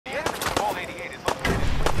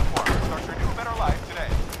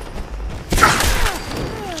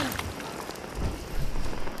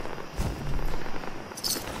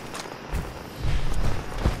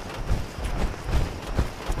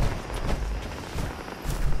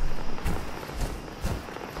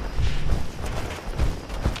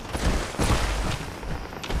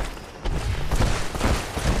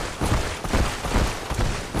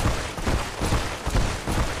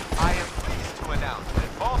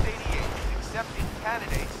accepting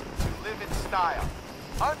candidates to live in style,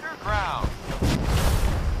 underground.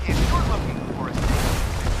 If you're looking for a safe,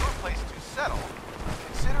 secure place to settle,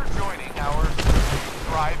 consider joining our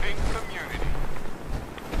thriving community.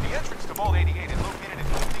 The entrance to Vault 88 is located in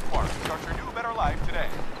Quincy Quarry. Start your new, better life today.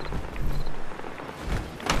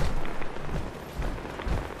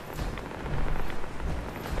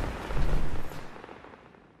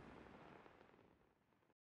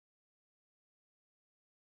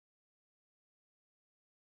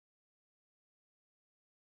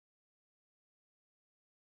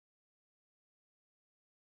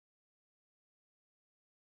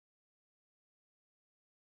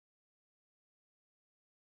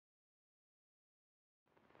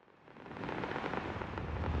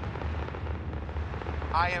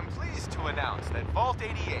 I am pleased to announce that Vault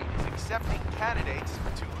 88 is accepting candidates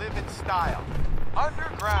to live in style,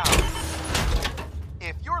 underground.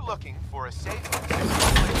 If you're looking for a safe, secure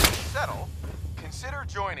place to settle, consider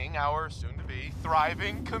joining our soon-to-be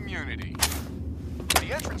thriving community.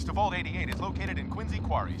 The entrance to Vault 88 is located in Quincy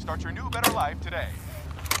Quarry. Start your new, better life today.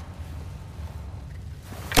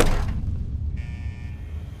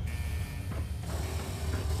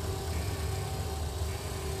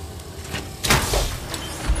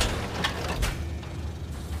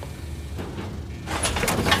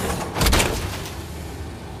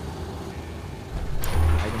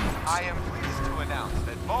 I am pleased to announce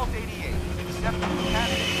that Vault 88 is accepting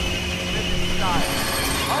candidates to live in style,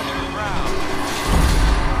 underground.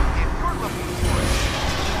 If you're looking for a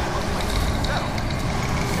secure place to settle,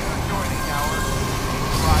 consider joining our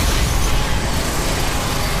thriving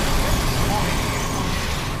community.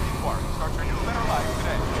 Start your new, better life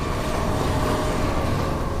today.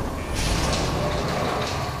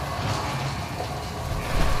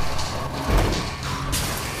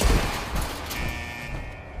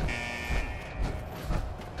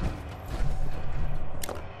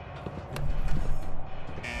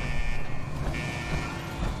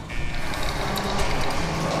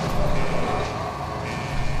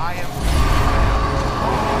 I am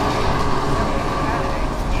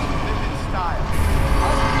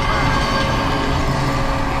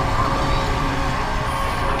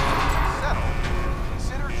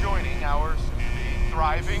consider joining our soon-to-be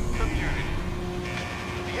thriving community.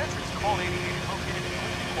 The entrance to Vault 88 is located in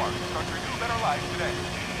Quincy Quarry. Start your new, better life today.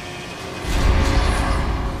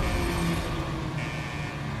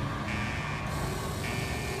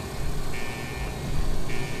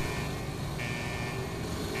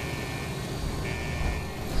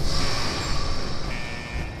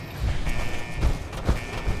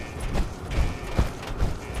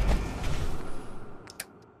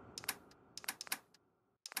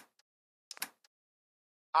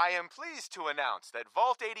 I am pleased to announce that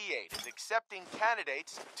Vault 88 is accepting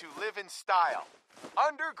candidates to live in style,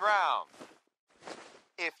 underground.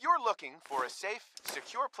 If you're looking for a safe,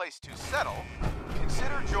 secure place to settle,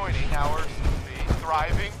 consider joining our soon-to-be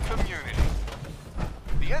thriving community.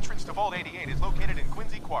 The entrance to Vault 88 is located in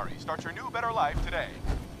Quincy Quarry. Start your new, better life today.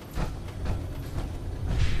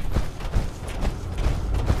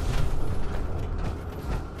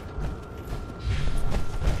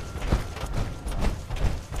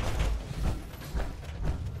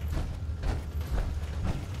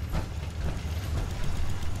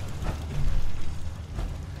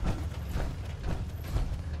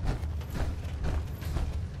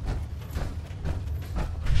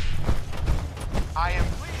 I am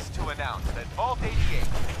pleased to announce that Vault 88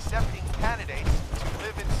 is accepting candidates to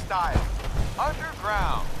live in style,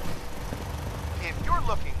 underground. If you're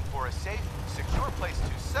looking for a safe, secure place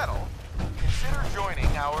to settle, consider joining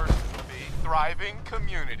our soon-to-be thriving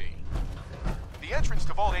community. The entrance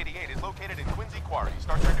to Vault 88 is located in Quincy Quarry.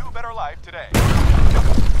 Start your new, better life today.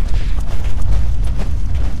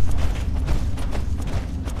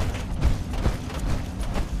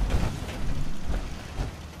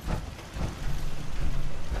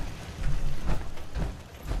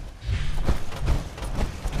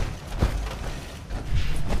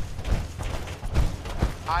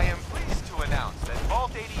 I am pleased to announce that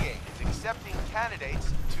Vault 88 is accepting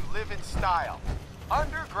candidates to live in style,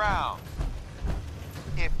 underground.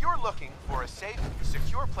 If you're looking for a safe,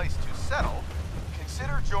 secure place to settle,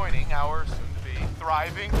 consider joining our soon-to-be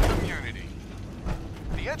thriving community.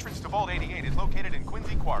 The entrance to Vault 88 is located in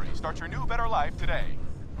Quincy Quarry. Start your new, better life today.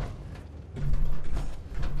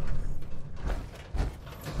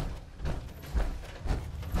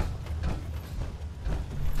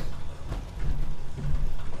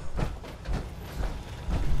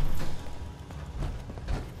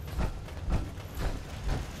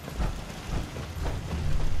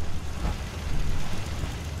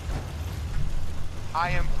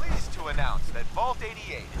 I am pleased to announce that Vault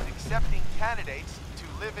 88 is accepting candidates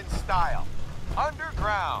to live in style,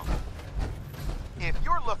 underground. If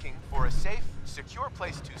you're looking for a safe, secure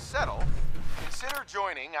place to settle, consider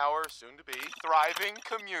joining our soon-to-be thriving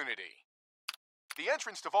community. The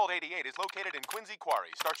entrance to Vault 88 is located in Quincy Quarry.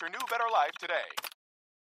 Start your new, better life today.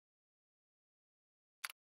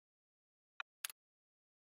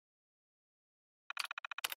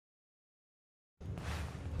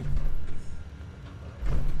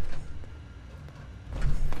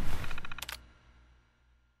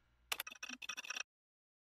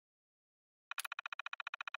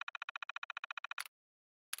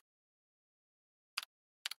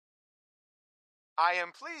 I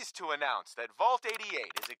am pleased to announce that Vault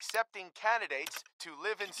 88 is accepting candidates to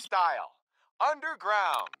live in style,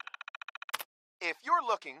 underground. If you're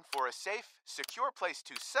looking for a safe, secure place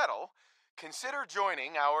to settle, consider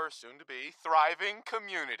joining our soon-to-be thriving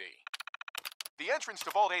community. The entrance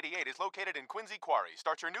to Vault 88 is located in Quincy Quarry.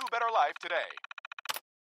 Start your new, better life today.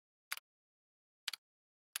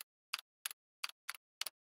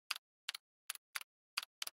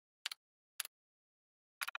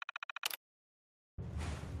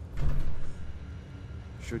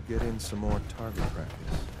 Should get in some more target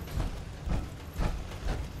practice.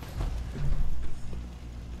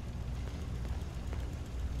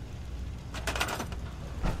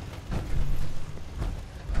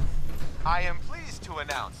 I am pleased to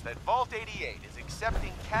announce that Vault 88 is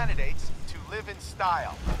accepting candidates to live in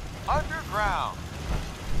style, underground.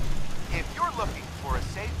 If you're looking for a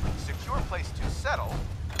safe, secure place to settle,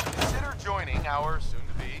 consider joining our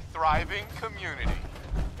soon-to-be thriving community.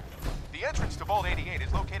 The entrance to Vault 88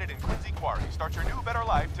 is located in Quincy Quarry. Start your new, better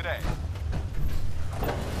life today.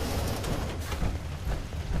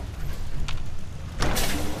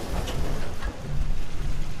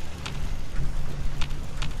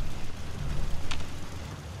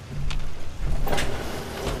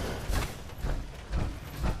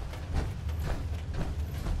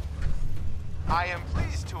 I am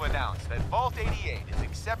pleased to announce that Vault 88 is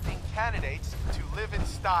accepting candidates to live in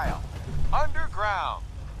style, underground.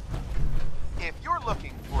 If you're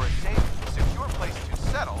looking for a safe, secure place to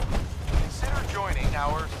settle, consider joining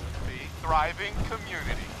our soon-to-be thriving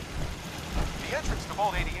community. The entrance to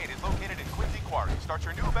Vault 88 is located in Quincy Quarry. Start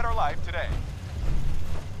your new, better life today.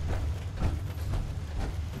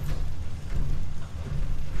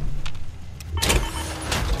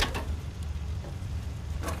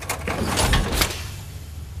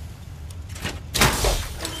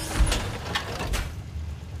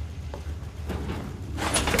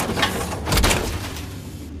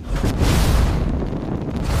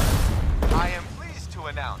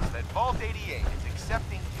 Announce that Vault 88 is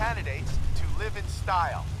accepting candidates to live in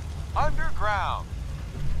style, underground.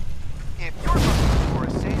 If you're looking for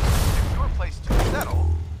a safe, secure place to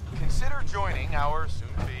settle, consider joining our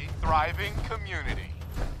soon-to-be thriving community.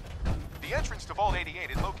 The entrance to Vault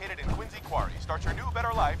 88 is located in Quincy Quarry. Start your new,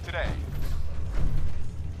 better life today.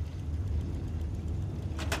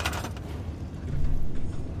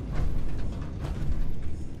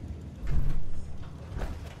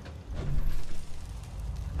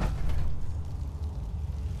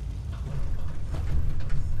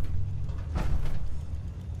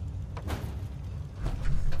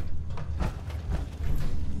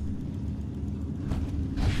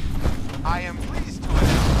 I am pleased to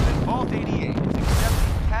announce that Vault 88 is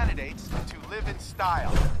accepting candidates to live in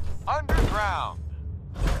style, underground.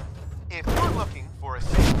 If you're looking for a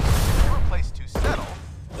safe, secure place to settle,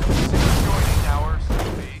 consider joining our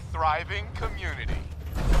soon-to-be thriving community.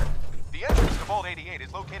 The entrance to Vault 88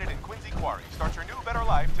 is located in Quincy Quarry. Start your new, better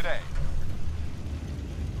life today.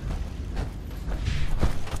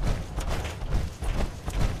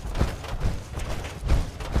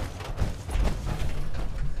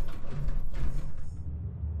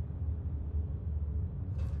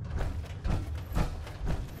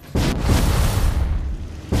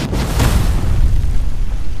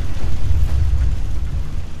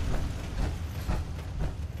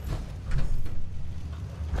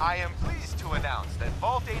 I am pleased to announce that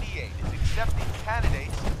Vault 88 is accepting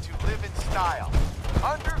candidates to live in style,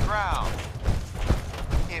 underground.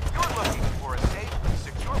 If you're looking for a safe,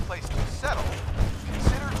 secure place to settle,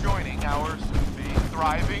 consider joining our soon-to-be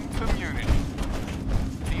thriving community.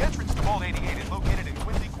 The entrance to Vault 88 is located in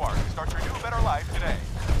Quincy Quarry. Start your new, better life today.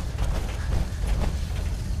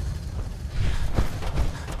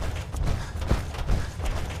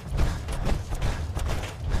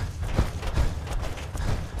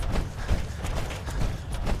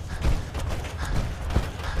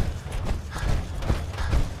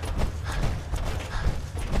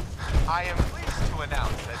 I am pleased to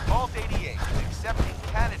announce that Vault 88 is accepting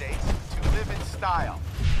style.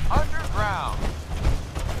 Underground.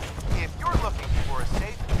 If you're looking for a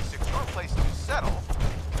safe and secure place to settle,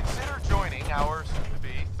 consider joining our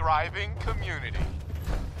soon-to-be thriving community.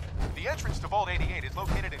 The entrance to Vault 88 is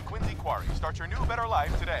located in Quincy Quarry. Start your new, better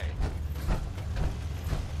life today.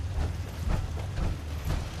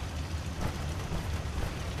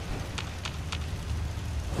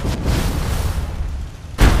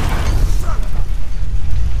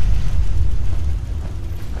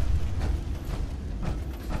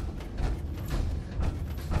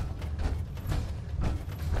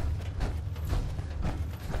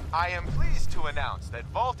 I am pleased to announce that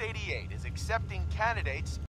Vault 88 is accepting candidates